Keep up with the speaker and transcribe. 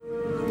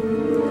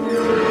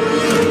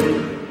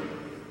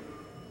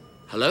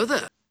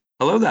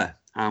Hello there,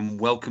 and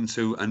welcome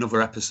to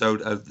another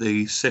episode of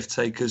the Sith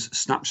Takers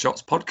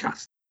Snapshots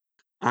podcast.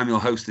 I'm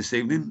your host this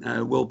evening,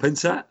 Will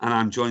Pinter, and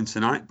I'm joined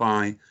tonight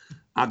by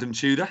Adam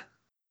Tudor.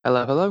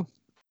 Hello, hello.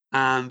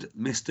 And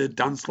Mr.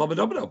 Dan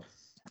Slobberdobodob.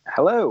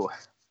 Hello.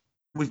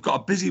 We've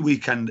got a busy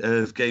weekend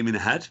of gaming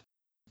ahead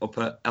up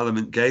at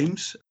Element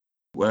Games,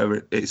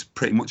 where it's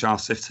pretty much our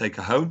Sith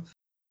Taker home.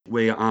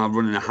 We are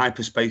running a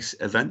hyperspace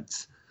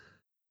event.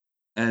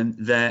 And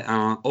there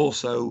are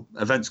also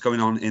events going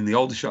on in the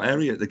Aldershot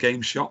area at the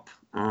Game Shop,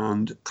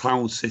 and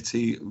Cloud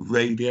City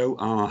Radio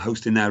are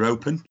hosting their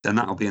Open, and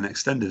that'll be an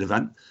extended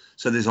event.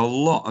 So there's a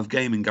lot of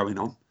gaming going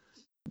on.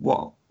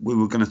 What we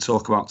were going to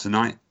talk about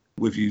tonight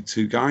with you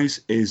two guys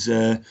is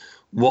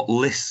what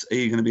lists are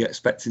you going to be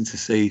expecting to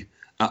see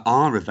at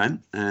our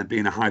event,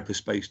 being a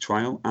hyperspace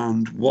trial,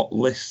 and what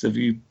lists have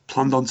you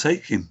planned on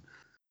taking?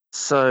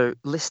 So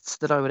lists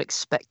that I would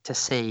expect to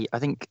see, I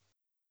think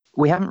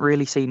we haven't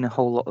really seen a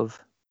whole lot of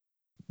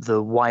the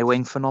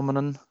Y-Wing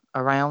phenomenon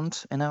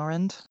around in our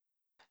end.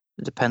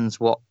 It depends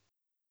what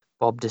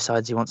Bob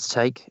decides he wants to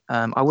take.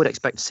 I would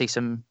expect to see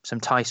some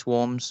TIE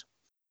swarms,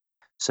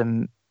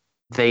 some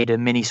Vader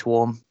mini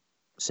swarm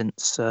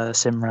since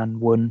Simran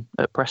won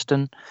at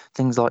Preston,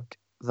 things like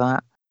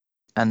that,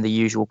 and the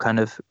usual kind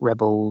of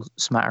rebel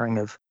smattering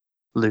of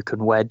Luke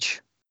and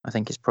Wedge. I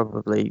think is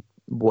probably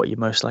what you're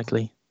most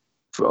likely.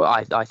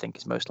 I think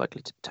is most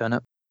likely to turn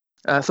up.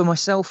 For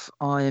myself,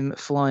 I'm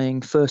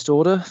flying First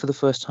Order for the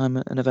first time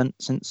at an event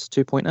since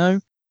 2.0.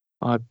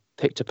 I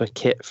picked up a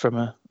kit from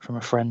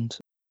a friend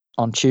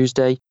on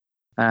Tuesday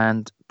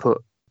and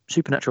put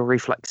Supernatural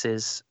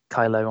Reflexes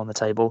Kylo on the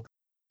table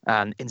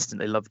and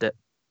instantly loved it.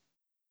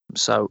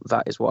 So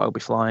that is what I'll be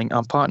flying.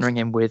 I'm partnering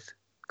him with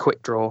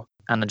Quick Draw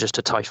and just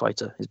a TIE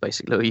Fighter is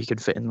basically what you can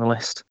fit in the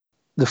list.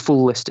 The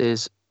full list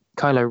is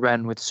Kylo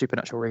Ren with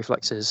Supernatural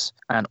Reflexes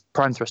and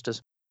Prime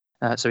Thrusters.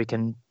 So he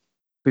can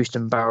boost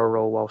and barrel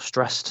roll while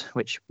stressed,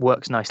 which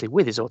works nicely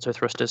with his auto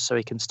thrusters, so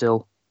he can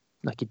still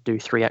he'd do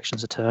 3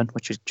 actions a turn,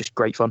 which is just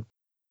great fun.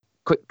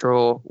 Quick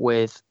Draw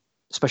with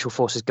Special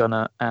Forces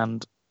Gunner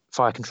and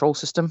Fire Control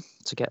System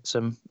to get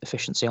some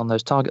efficiency on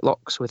those target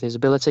locks with his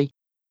ability.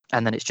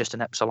 And then it's just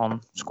an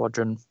Epsilon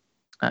Squadron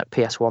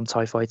PS1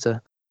 TIE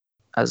Fighter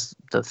as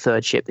the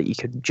third ship that you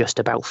could just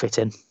about fit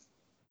in.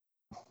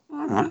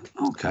 All right,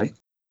 okay.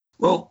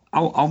 Well,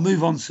 I'll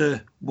move on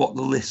to what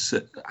the lists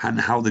and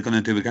how they're going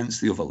to do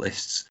against the other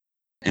lists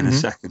in a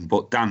second.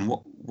 But Dan,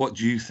 what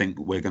do you think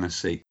we're going to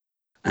see,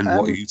 and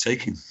what are you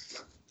taking?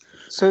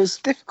 So it's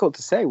difficult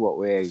to say what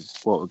we're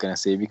going to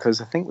see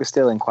because I think we're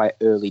still in quite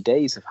early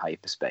days of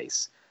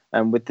hyperspace.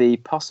 And with the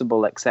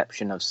possible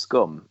exception of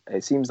Scum,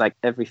 it seems like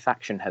every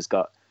faction has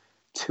got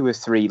 2 or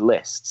 3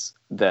 lists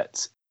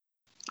that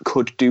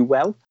could do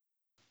well.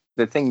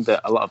 The thing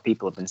that a lot of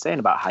people have been saying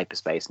about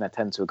hyperspace, and I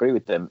tend to agree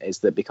with them, is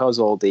that because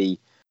all the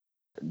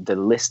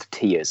list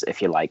tiers, if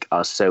you like,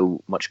 are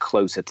so much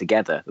closer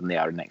together than they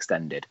are in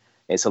Extended,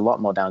 it's a lot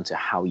more down to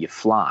how you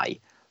fly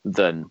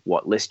than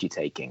what list you're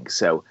taking.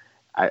 So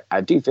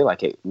I do feel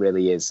like it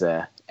really is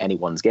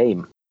anyone's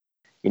game.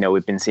 You know,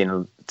 we've been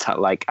seeing,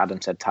 like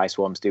Adam said, TIE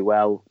swarms do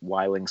well,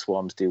 Y-Wing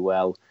swarms do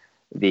well,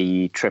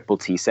 the triple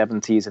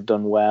T-70s have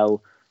done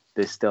well.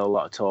 There's still a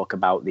lot of talk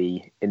about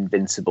the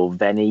Invincible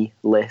Venny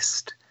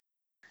list.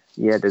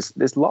 Yeah,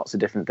 there's lots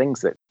of different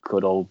things that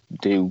could all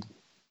do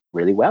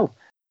really well.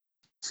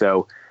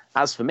 So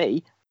as for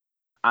me,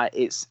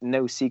 it's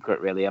no secret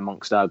really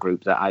amongst our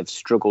group that I've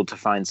struggled to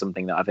find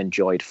something that I've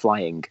enjoyed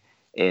flying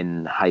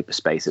in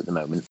hyperspace at the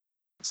moment.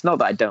 It's not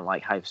that I don't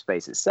like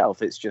hyperspace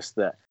itself, it's just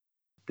that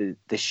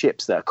the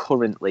ships that are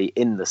currently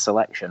in the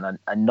selection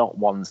are not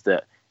ones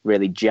that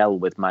really gel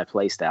with my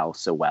playstyle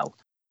so well.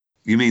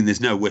 You mean there's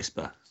no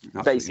Whisper?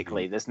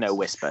 Basically, there's no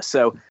Whisper.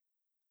 So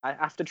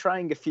after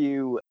trying a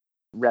few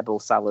Rebel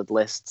Salad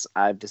lists,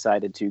 I've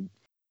decided to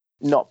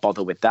not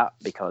bother with that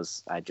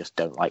because I just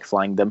don't like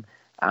flying them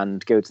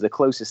and go to the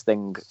closest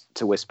thing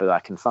to Whisper that I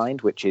can find,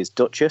 which is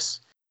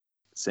Duchess,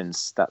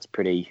 since that's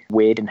pretty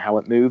weird in how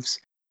it moves.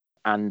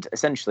 And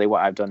essentially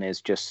what I've done is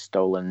just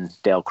stolen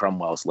Dale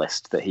Cromwell's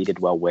list that he did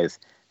well with,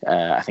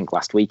 I think,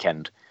 last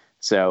weekend.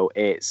 So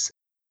it's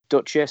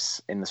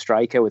Duchess in the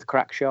Striker with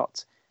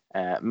Crackshot,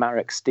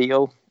 Marek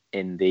Steele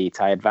in the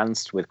TIE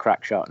Advanced with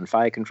Crackshot and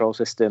Fire Control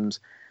Systems,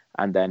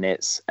 and then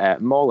it's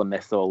Mauler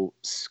Mythal,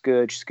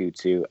 Scourge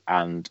Scutu,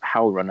 and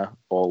Howl Runner,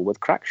 all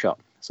with Crackshot.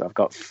 So I've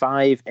got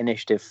 5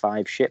 Initiative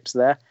 5 ships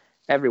there.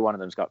 Every one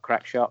of them's got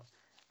Crackshot.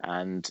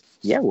 And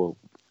yeah, well,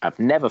 I've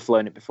never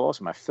flown it before,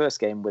 so my first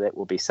game with it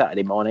will be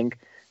Saturday morning.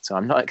 So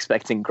I'm not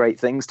expecting great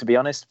things, to be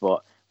honest,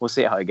 but we'll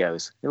see how it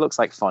goes. It looks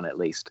like fun, at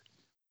least.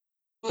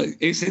 Well,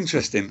 it's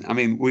interesting. I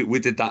mean, we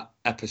did that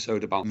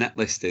episode about net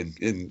listing,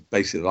 and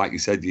basically, like you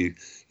said,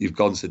 you've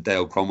gone to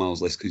Dale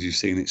Cromwell's list because you've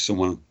seen it's a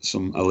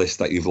list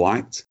that you've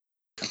liked.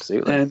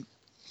 Absolutely.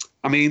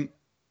 I mean,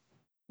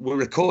 we're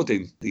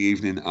recording the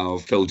evening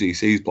of Phil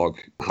GC's blog,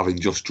 having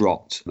just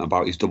dropped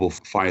about his double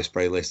fire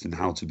spray list and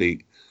how to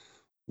beat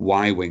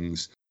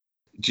Y-Wings.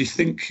 Do you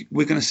think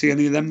we're going to see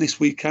any of them this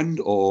weekend,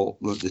 or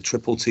the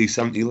Triple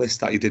T70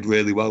 list that he did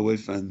really well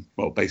with and,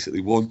 well,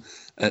 basically won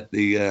at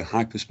the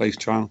hyperspace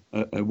trial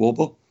at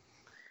Warble?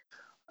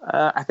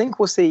 I think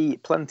we'll see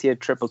plenty of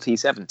Triple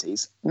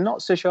T70s.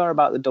 Not so sure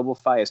about the double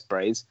fire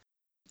sprays.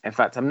 In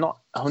fact, I'm not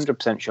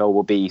 100% sure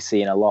we'll be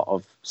seeing a lot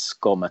of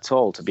scum at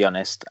all, to be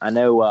honest. I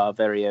know our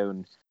very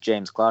own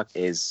James Clark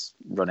is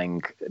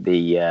running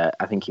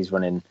I think he's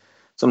running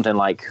something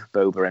like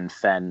Boba and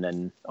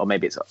Fen, or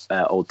maybe it's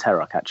Old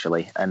Terrock,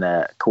 actually, and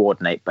a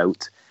coordinate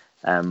boat.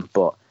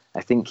 But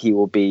I think he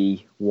will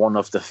be one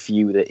of the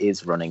few that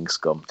is running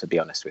scum, to be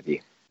honest with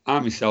you. I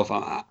myself,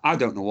 I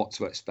don't know what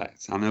to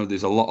expect. I know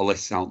there's a lot of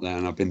lists out there,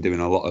 and I've been doing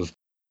a lot of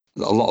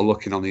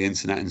looking on the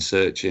internet and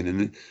searching.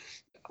 And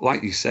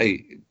like you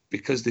say,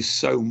 because there's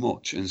so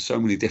much and so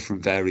many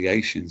different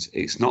variations,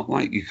 it's not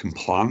like you can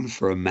plan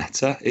for a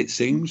meta, it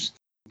seems.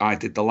 I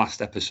did the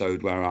last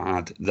episode where I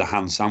had the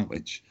ham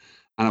sandwich,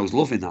 and I was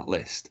loving that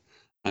list.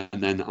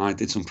 And then I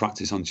did some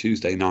practice on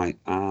Tuesday night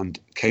and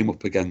came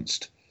up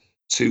against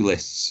 2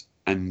 lists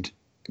and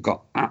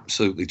got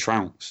absolutely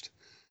trounced.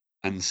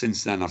 And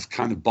since then, I've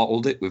kind of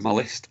bottled it with my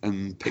list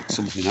and picked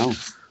something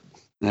else.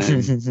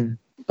 I've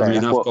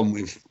gone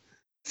with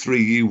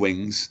 3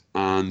 U-wings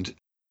and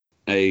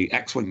a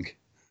X-wing.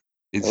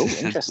 Oh,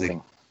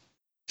 interesting.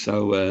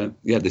 So,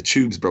 the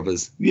Tubes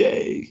brothers.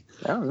 Yay!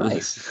 Oh,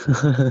 nice.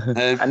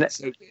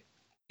 So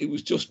it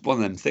was just one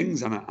of them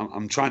things, and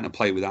I'm trying to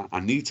play with that. I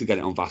need to get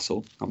it on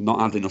Vassal. I've not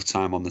had enough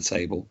time on the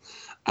table.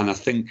 And I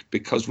think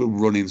because we're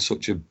running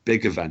such a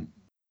big event,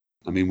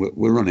 I mean,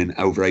 we're running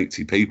over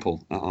 80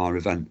 people at our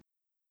event.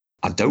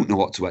 I don't know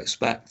what to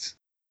expect.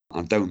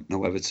 I don't know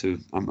whether to.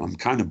 I'm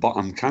kind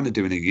of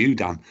doing a U,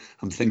 Dan.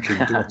 I'm thinking,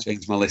 do I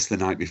change my list the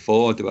night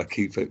before? Do I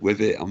keep it with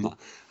it?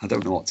 I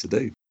don't know what to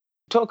do.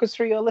 Talk us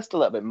through your list a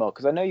little bit more,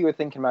 because I know you were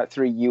thinking about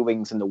 3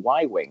 U-wings and the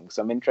Y-wings.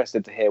 I'm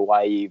interested to hear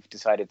why you've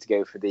decided to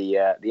go for the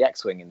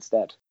X-wing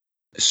instead.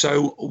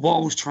 So what I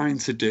was trying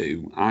to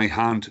do, I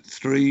had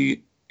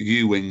 3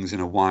 U-wings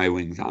and a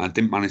Y-wing that I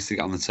didn't manage to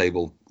get on the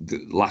table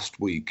last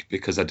week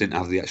because I didn't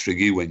have the extra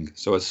U-wing,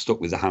 so I stuck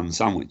with the ham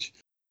sandwich.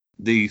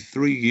 The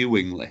 3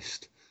 U-wing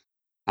list,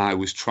 I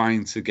was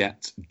trying to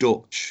get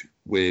Dutch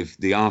with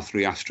the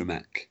R3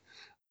 Astromech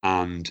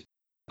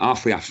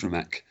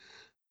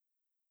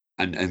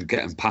and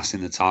get them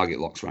passing the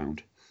target locks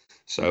round.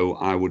 So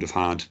I would have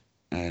had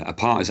a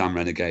Partisan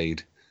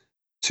Renegade,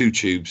 2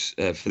 tubes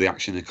for the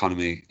action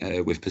economy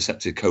with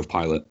Perceptive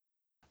co-pilot,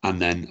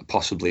 and then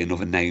possibly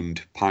another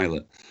named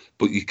pilot.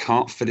 But you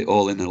can't fit it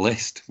all in a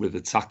list with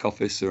a TAC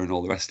officer and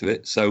all the rest of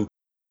it. So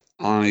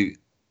I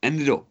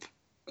ended up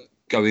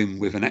going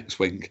with an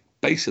X-Wing,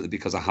 basically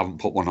because I haven't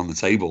put one on the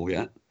table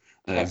yet.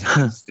 It's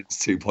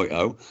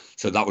 2.0.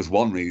 So that was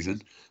one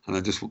reason. And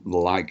I just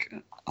I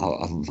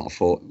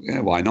thought,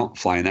 why not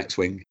fly an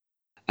X-Wing?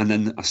 And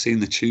then I seen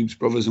the Tubes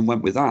brothers and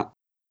went with that.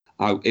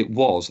 I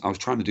was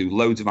trying to do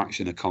loads of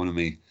action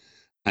economy,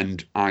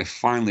 and I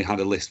finally had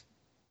a list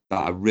that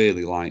I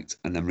really liked,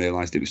 and then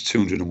realised it was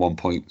 201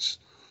 points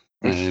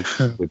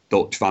with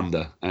Dutch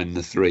Vander and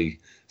the three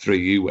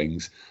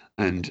U-wings.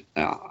 And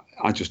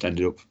I just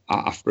ended up,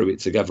 I threw it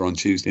together on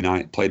Tuesday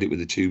night, played it with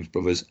the Tubes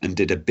brothers, and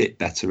did a bit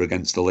better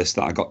against the list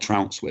that I got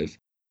trounced with,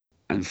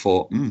 and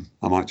thought,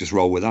 I might just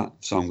roll with that.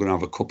 So I'm going to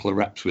have a couple of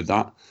reps with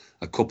that,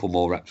 a couple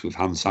more reps with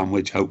ham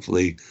sandwich,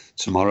 hopefully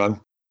tomorrow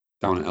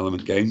down at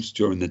Element Games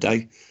during the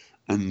day,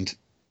 and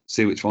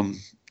see which one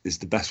is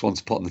the best one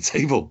to put on the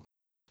table.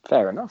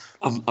 Fair enough.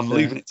 I'm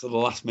leaving it to the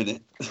last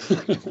minute.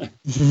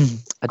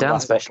 A down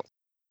special.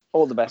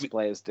 All the best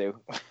players do.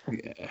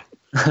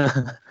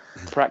 Yeah.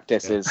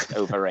 Practice is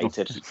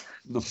overrated.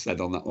 Enough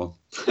said on that one.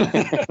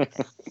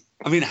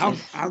 I mean,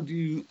 how do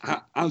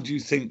you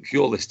think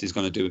your list is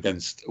going to do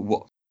against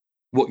what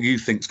you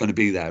think is going to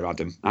be there,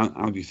 Adam?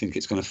 How do you think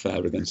it's going to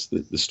fare against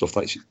the stuff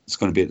that's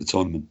going to be at the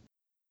tournament?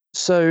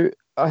 So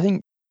I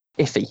think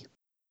iffy,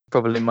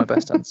 probably my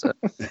best answer.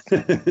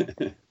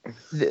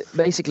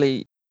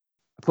 Basically,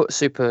 I put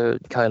Super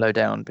Kylo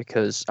down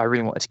because I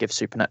really wanted to give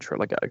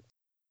Supernatural a go,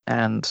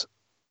 and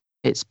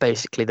it's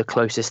basically the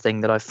closest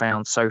thing that I've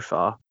found so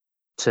far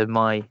to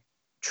my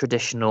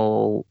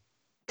traditional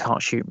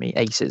can't shoot me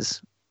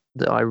aces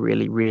that I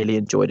really, really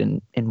enjoyed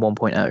in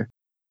 1.0.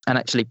 And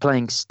actually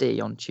playing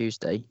Stee on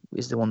Tuesday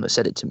is the one that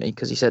said it to me,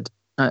 because he said,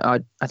 I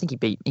think he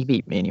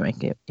beat me anyway.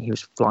 He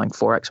was flying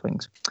 4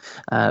 X-Wings.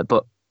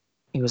 But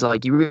he was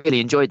like, you really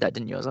enjoyed that,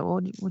 didn't you? I was like,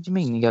 well, what do you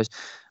mean? And he goes,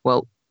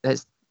 well,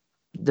 it's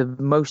the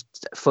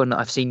most fun that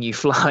I've seen you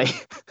fly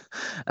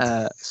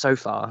so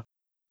far.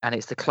 And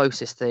it's the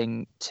closest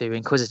thing to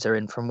Inquisitor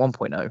in from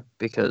 1.0,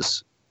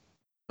 because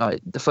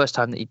the first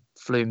time that he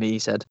flew me, he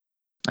said,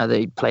 that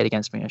he played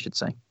against me, I should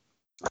say.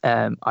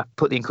 I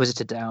put the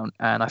Inquisitor down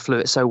and I flew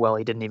it so well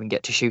he didn't even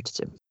get to shoot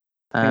at him.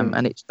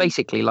 And it's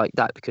basically like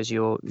that because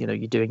you're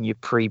doing your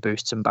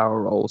pre-boosts and barrel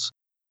rolls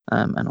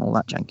and all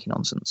that janky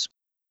nonsense.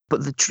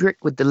 But the trick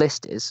with the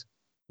list is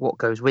what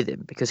goes with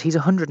him, because he's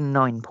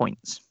 109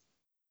 points.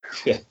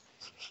 Yeah.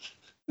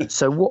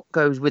 So what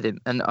goes with him?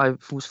 And I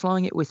was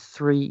flying it with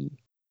 3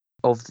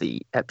 of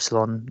the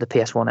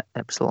PS1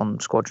 Epsilon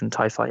Squadron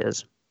TIE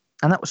fighters.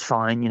 And that was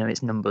fine,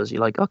 it's numbers.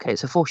 You're like, okay,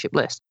 it's a 4-ship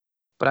list.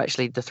 But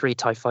actually, the 3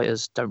 TIE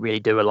fighters don't really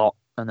do a lot,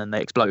 and then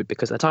they explode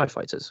because they're TIE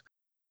fighters,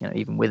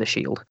 even with a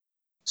shield.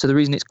 So the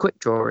reason it's quick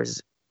draw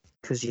is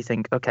because you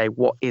think, okay,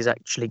 what is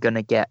actually going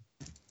to get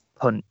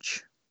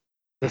punch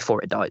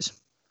before it dies?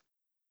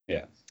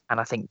 Yeah.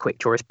 And I think quick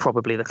draw is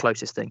probably the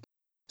closest thing.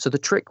 So the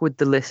trick with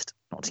the list,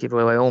 not to give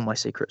away all my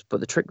secrets, but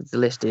the trick with the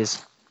list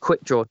is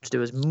quick draw to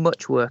do as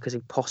much work as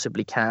he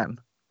possibly can,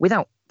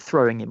 without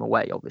throwing him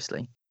away,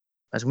 obviously.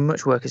 As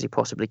much work as he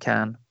possibly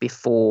can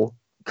before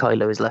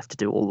Kylo is left to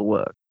do all the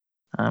work.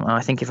 And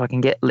I think if I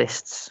can get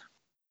lists,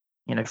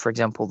 for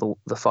example,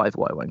 the 5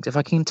 Y-Wings, if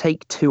I can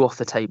take 2 off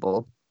the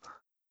table,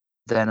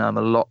 then I'm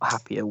a lot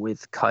happier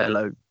with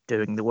Kylo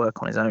doing the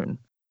work on his own.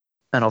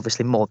 And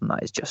obviously more than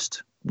that is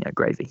just,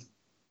 gravy.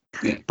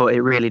 Yeah. But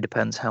it really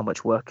depends how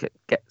much work it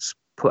gets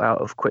put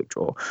out of quick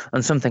draw.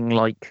 And something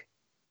like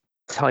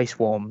TIE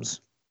Swarms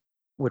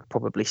would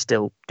probably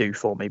still do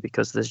for me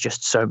because there's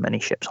just so many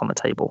ships on the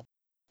table.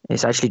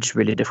 It's actually just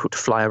really difficult to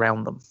fly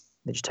around them.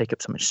 They just take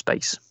up so much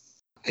space.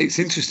 It's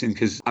interesting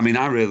because,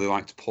 I really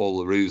liked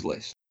Paul LaRue's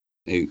list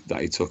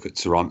that he took at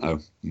Toronto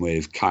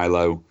with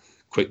Kylo,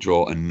 quick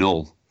draw and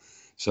null.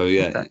 So,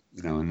 yeah, Okay.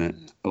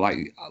 and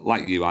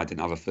like you, I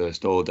didn't have a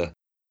first order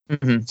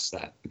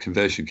set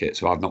conversion kit,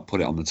 so I've not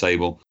put it on the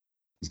table,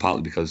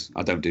 partly because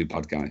I don't do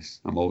bad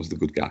guys. I'm always the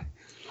good guy.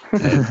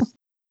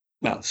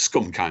 Well,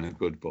 scum kind of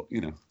good, but,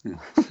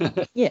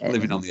 Yeah,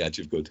 living on the edge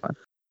of good.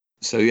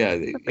 So, yeah,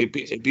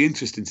 it'd be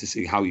interesting to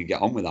see how you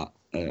get on with that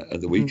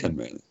at the weekend,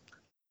 really.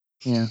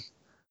 Yeah.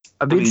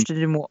 I'd be interested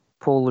in what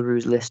Paul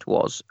LaRue's list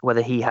was,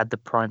 whether he had the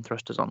prime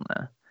thrusters on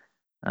there.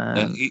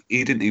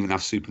 He didn't even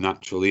have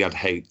Supernatural. He had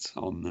Hate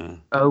on there.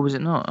 Oh, was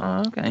it not?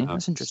 Oh, okay.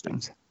 That's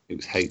interesting. It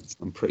was Hate,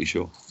 I'm pretty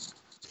sure.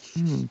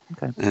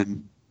 Okay.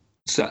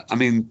 So,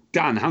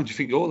 Dan, how do you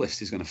think your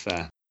list is going to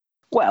fare?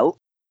 Well,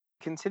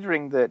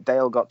 considering that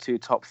Dale got 2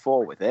 top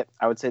 4 with it,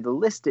 I would say the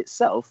list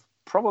itself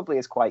probably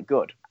is quite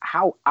good.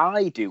 How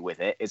I do with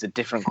it is a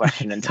different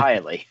question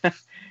entirely.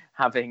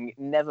 Having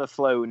never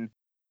flown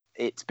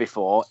it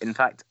before. In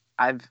fact,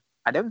 I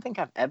don't think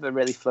I've ever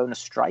really flown a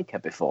Striker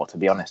before, to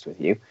be honest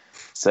with you.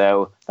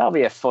 So that'll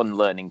be a fun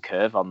learning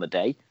curve on the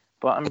day,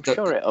 but I'm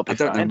sure it'll be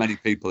fine. I don't know many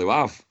people who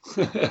have.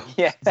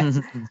 Yeah.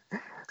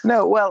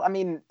 No, well, I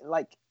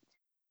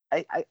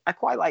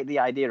quite like the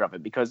idea of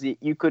it because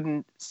you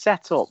can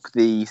set up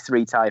the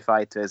 3 TIE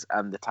fighters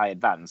and the TIE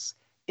Advance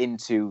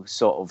into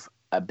sort of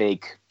a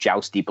big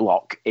jousty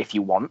block if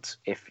you want,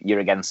 if you're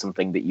against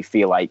something that you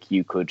feel like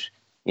you could,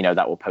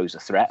 that will pose a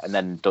threat, and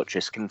then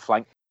Duchess can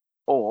flank.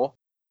 Or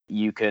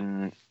you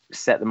can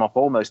set them up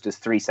almost as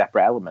 3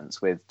 separate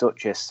elements with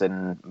Duchess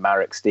and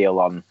Marek Steele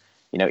on,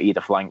 either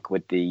flank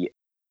with the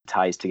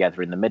ties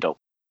together in the middle.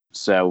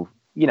 So,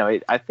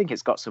 I think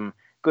it's got some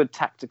good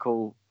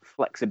tactical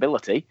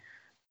flexibility.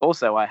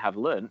 Also, I have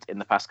learnt in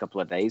the past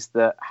couple of days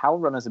that Hal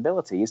Runner's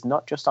ability is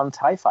not just on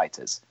TIE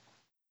fighters,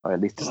 or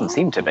at least doesn't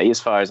seem to be, as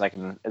far as I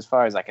can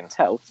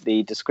tell.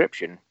 The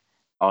description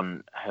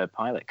on her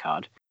pilot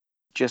card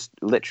just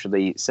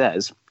literally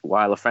says,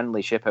 while a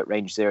friendly ship at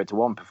range 0 to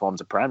 1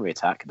 performs a primary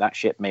attack, that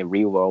ship may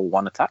reroll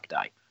 1 attack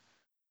die.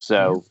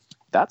 So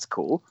that's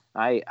cool.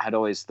 I had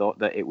always thought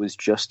that it was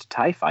just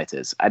TIE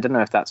fighters. I don't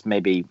know if that's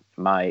maybe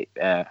my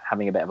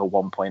having a bit of a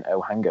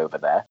 1.0 hangover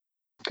there,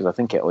 because I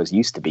think it always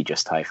used to be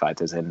just TIE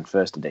fighters in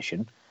first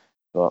edition.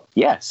 But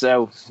yeah,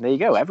 so there you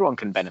go. Everyone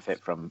can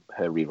benefit from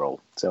her reroll.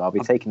 So I'll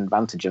be taking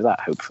advantage of that,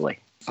 hopefully.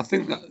 I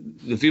think that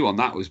the view on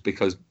that was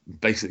because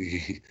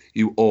basically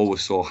you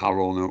always saw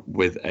Harrow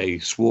with a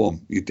swarm.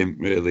 You didn't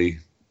really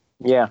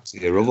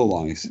see her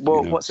otherwise.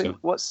 Well,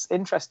 what's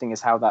interesting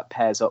is how that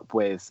pairs up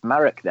with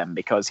Marek then,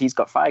 because he's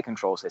got fire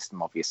control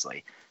system,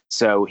 obviously.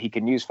 So he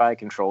can use fire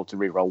control to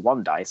reroll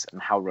 1 dice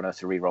and Hal Runner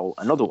to reroll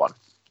another one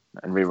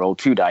and reroll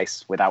 2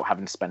 dice without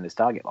having to spend his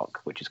target lock,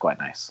 which is quite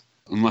nice.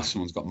 Unless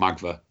someone's got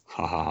Magva.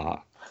 Ha ha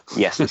ha.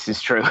 Yes, this is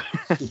true.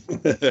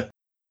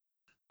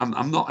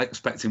 I'm not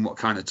expecting what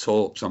kind of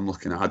torps I'm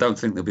looking at. I don't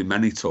think there'll be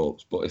many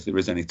torps, but if there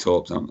is any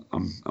torps,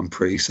 I'm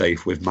pretty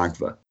safe with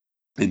Magva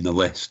in the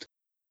list.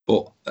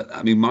 But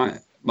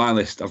my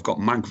list, I've got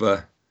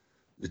Magva,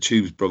 the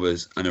Tubes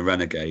Brothers, and a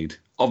Renegade.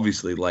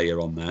 Obviously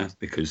Leia on there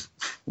because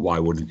why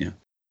wouldn't you?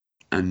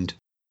 And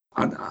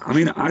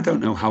I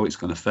don't know how it's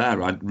going to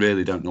fare. I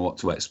really don't know what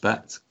to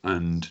expect,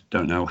 and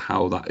don't know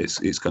how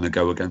it's going to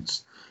go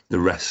against the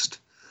rest.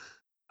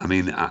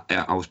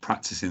 I was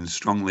practicing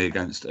strongly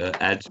against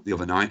Ed the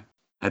other night.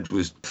 Ed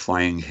was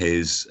flying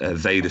his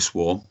Vader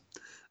Swarm,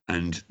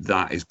 and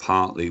that is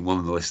partly one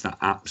of the lists that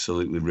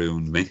absolutely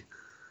ruined me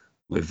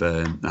with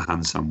the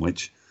hand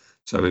sandwich.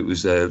 So it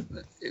was, it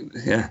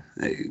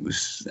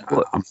was.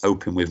 I'm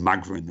hoping with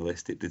Magva in the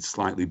list, it did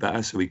slightly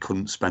better, so he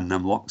couldn't spend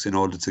them locks in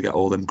order to get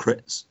all them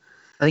crits.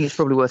 I think it's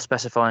probably worth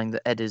specifying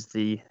that Ed is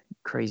the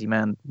crazy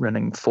man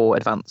running 4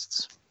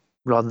 advanceds,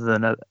 rather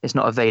than it's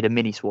not a Vader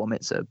mini swarm.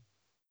 It's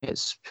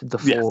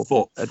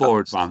the 4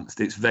 advanced.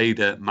 It's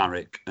Vader,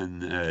 Marek,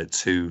 and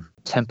 2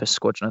 Tempest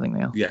Squadron. I think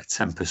they are. Yeah,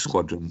 Tempest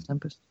Squadron.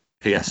 Tempest.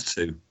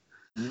 PS2.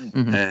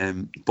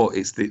 Mhm. But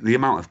it's the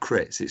amount of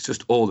crits. It's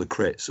just all the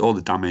crits, all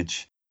the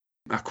damage.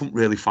 I couldn't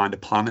really find a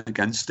plan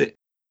against it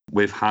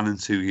with Han and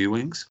 2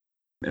 U-Wings.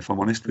 If I'm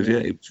honest with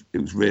you, it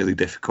was really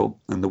difficult.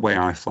 And the way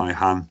I fly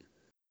Han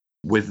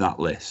with that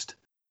list,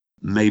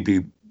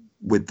 maybe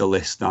with the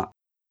list that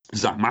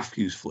Zach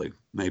Matthews flew,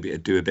 maybe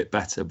it'd do a bit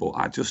better. But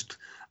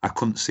I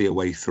couldn't see a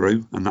way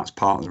through, and that's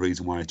part of the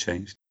reason why I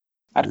changed.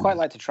 I'd quite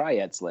like to try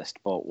Ed's list,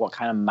 but what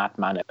kind of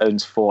madman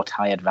owns 4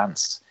 TIE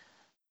Advanced?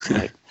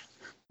 Like,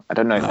 I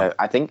don't know if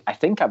I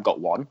think I've got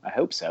one. I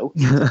hope so.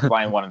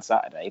 Flying one on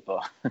Saturday,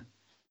 but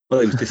well,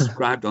 it was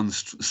described on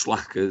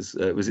Slack as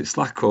was it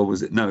Slack or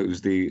was it no? It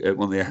was the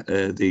one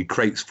of the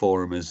Crates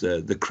forum as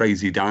the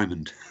Crazy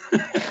Diamond.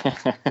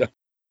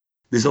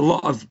 There's a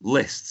lot of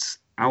lists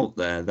out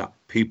there that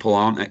people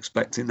aren't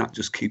expecting that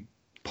just keep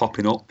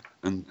popping up,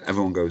 and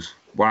everyone goes,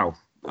 "Wow,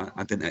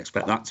 I didn't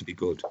expect that to be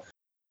good."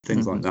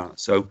 Things like that.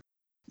 So,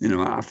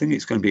 I think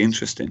it's going to be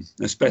interesting,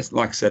 especially,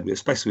 like I said,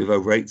 especially with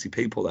over 80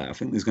 people there. I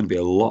think there's going to be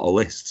a lot of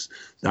lists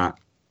that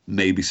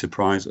maybe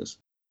surprise us.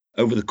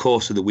 Over the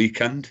course of the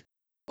weekend,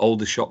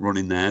 Aldershot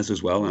running theirs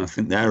as well, and I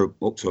think they're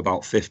up to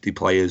about 50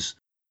 players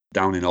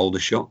down in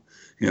Aldershot.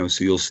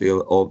 So you'll see,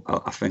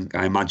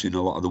 I imagine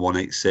a lot of the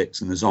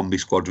 186 and the Zombie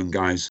Squadron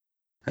guys,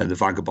 the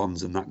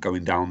Vagabonds and that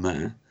going down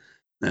there.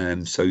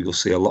 So you'll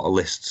see a lot of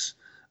lists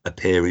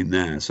appearing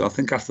there. So I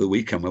think after the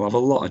weekend we'll have a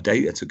lot of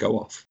data to go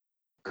off.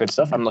 Good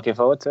stuff. I'm looking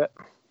forward to it.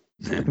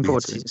 Looking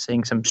forward to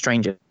seeing some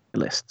stranger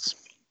lists.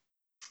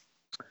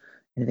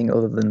 Anything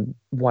other than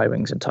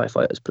Y-Wings and TIE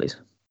Fighters, please?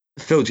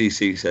 Phil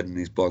GC said in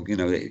his blog,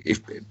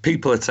 if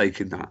people are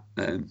taking that,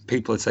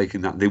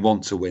 they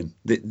want to win.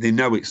 They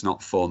know it's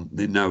not fun.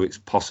 They know it's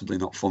possibly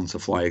not fun to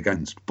fly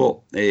against, but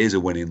it is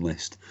a winning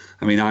list.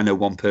 I mean, I know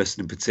one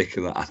person in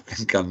particular I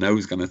think I know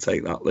is going to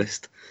take that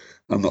list.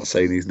 I'm not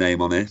saying his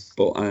name on it,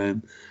 but I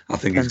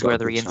think depends he's got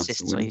whether a good he chance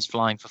insists to win. he's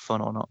flying for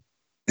fun or not.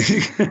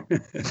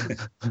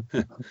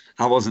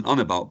 I wasn't on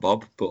about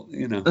Bob, but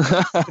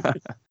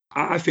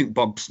I think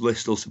Bob's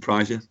list will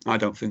surprise you. I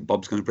don't think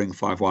Bob's going to bring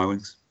 5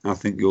 Y-Wings. I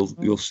think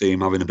you'll see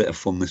him having a bit of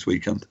fun this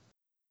weekend.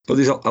 But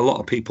there's a lot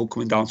of people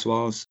coming down to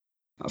ours.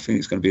 I think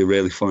it's going to be a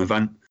really fun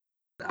event.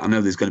 I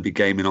know there's going to be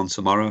gaming on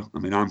tomorrow. I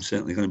mean, I'm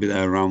certainly going to be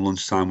there around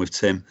lunchtime with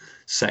Tim,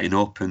 setting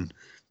up and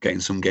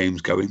getting some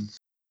games going.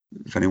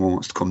 If anyone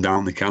wants to come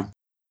down, they can.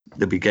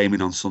 There'll be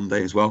gaming on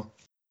Sunday as well.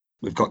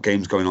 We've got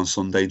games going on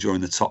Sunday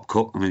during the top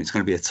cut. I mean, it's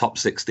going to be a top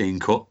 16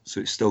 cut, so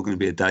it's still going to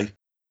be a day.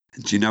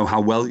 Do you know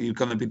how well you're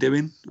going to be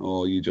doing,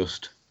 or you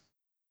just...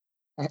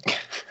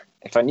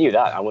 If I knew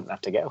that, I wouldn't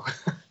have to go.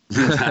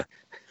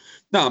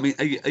 No, I mean,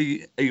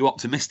 are you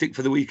optimistic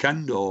for the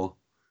weekend, or...?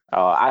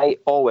 I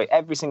always,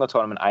 every single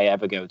tournament I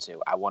ever go to,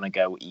 I want to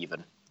go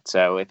even.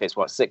 So if it's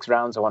 6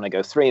 rounds, I want to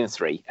go 3 and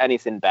 3.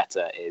 Anything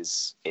better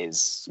is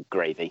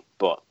gravy,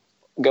 but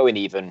going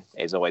even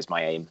is always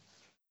my aim.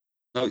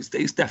 No, it's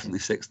definitely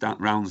 6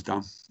 rounds,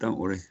 Dan. Don't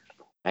worry.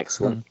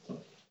 Excellent.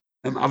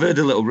 I've heard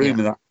a little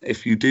rumour that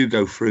if you do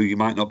go through, you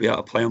might not be able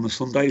to play on the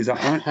Sunday. Is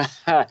that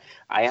right?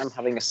 I am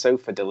having a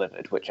sofa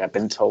delivered, which I've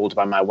been told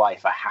by my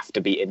wife I have to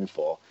be in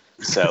for.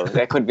 So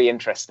that could be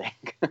interesting.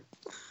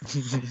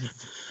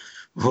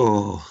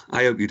 Oh,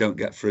 I hope you don't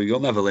get through.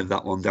 You'll never live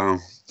that one down.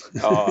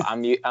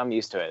 I'm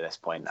used to it at this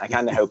point. I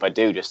kind of hope I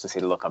do, just to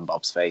see the look on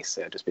Bob's face.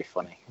 It'll just be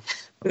funny.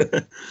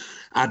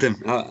 Adam,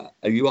 are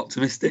you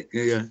optimistic?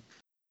 Yeah.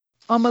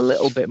 I'm a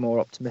little bit more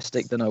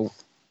optimistic than I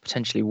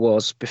potentially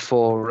was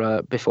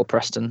before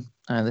Preston.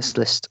 This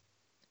list,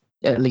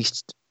 at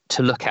least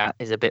to look at,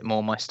 is a bit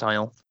more my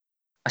style.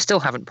 I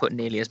still haven't put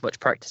nearly as much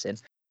practice in,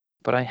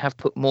 but I have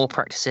put more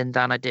practice in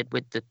than I did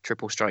with the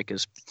triple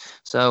strikers.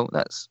 So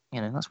that's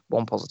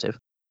one positive.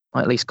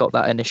 I at least got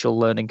that initial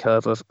learning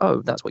curve of,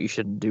 that's what you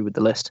shouldn't do with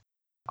the list.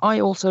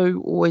 I also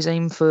always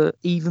aim for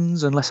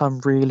evens unless I'm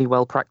really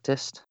well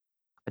practiced.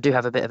 I do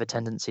have a bit of a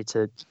tendency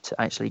to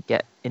actually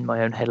get in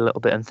my own head a little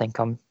bit and think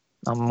I'm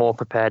more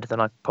prepared than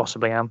I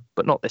possibly am,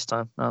 but not this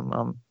time.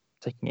 I'm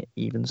taking it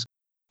evens.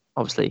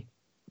 Obviously,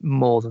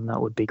 more than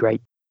that would be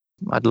great.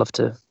 I'd love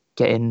to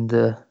get in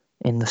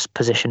this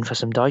position for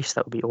some dice.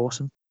 That would be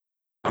awesome.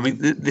 I mean,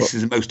 this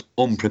is the most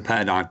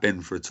unprepared I've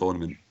been for a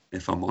tournament,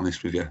 if I'm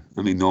honest with you.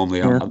 I mean, normally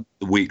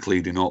the week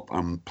leading up,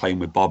 I'm playing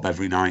with Bob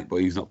every night,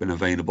 but he's not been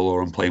available,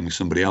 or I'm playing with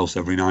somebody else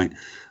every night.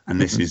 And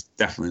this is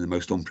definitely the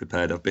most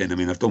unprepared I've been. I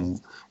mean, I've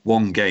done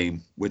one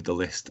game with the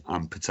list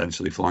I'm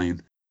potentially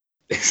flying.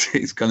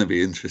 It's going to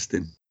be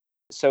interesting.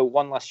 So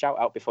one last shout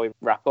out before we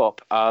wrap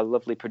up. Our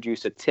lovely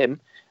producer, Tim,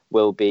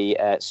 will be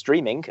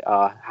streaming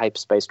our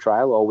Hyperspace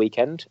trial all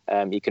weekend.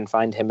 You can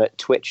find him at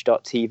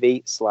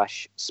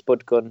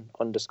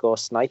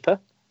twitch.tv/spudgun_sniper.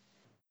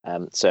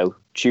 So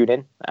tune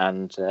in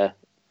and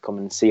come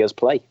and see us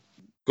play.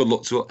 Good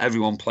luck to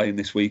everyone playing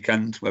this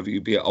weekend, whether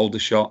you be at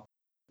Aldershot,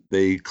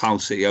 the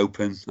Cloud City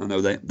Open. I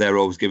know they're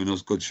always giving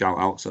us good shout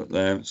outs out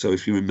there. So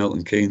if you're in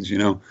Milton Keynes,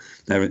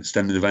 they're an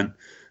extended event.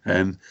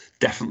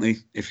 Definitely,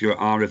 if you're at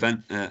our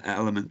event at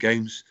Element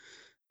Games,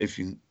 if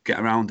you get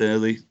around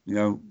early,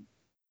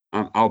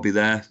 I'll be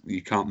there.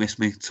 You can't miss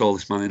me.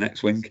 Tallest man in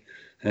X-Wing.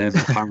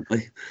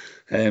 apparently.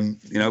 Come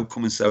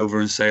and over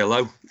and say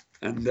hello.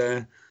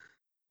 And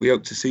we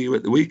hope to see you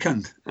at the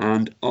weekend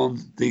and on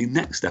the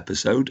next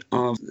episode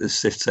of the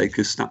Sith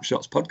Takers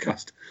Snapshots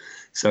podcast.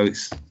 So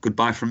it's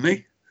goodbye from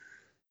me,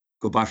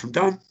 goodbye from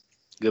Dan.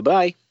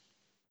 Goodbye.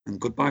 And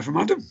goodbye from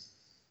Adam.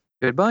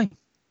 Goodbye.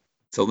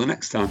 Till the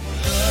next time.